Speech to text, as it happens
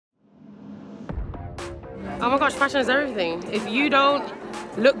Oh my gosh, fashion is everything. If you don't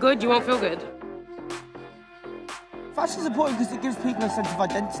look good, you won't feel good. Fashion is important because it gives people a sense of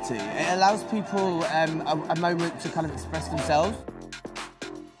identity. It allows people a moment to kind of express themselves.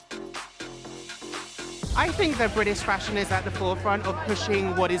 I think that British fashion is at the forefront of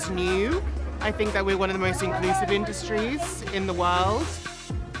pushing what is new. I think that we're one of the most inclusive industries in the world.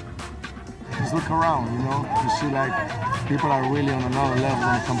 Just look around, you know, you see like people are really on another level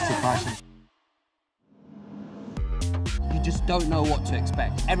when it comes to fashion. You just don't know what to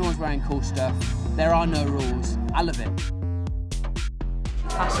expect. Everyone's wearing cool stuff. There are no rules. I love it.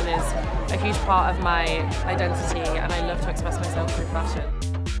 Fashion is a huge part of my identity and I love to express myself through fashion.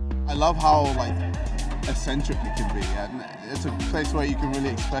 I love how eccentric it can be, and it's a place where you can really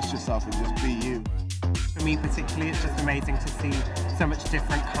express yourself and just be you. For me particularly, it's just amazing to see so much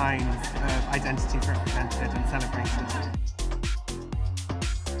different kinds of identities represented and celebrated.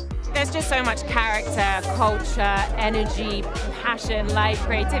 There's just so much character, culture, energy, passion, life,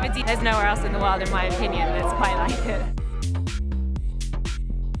 creativity. There's nowhere else in the world, in my opinion, that's quite like it.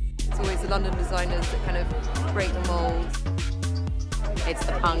 It's always the London designers that kind of break the mould. It's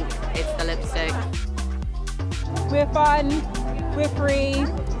the punk, it's the lipstick. We're fun, we're free,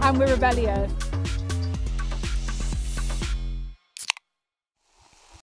 and we're rebellious.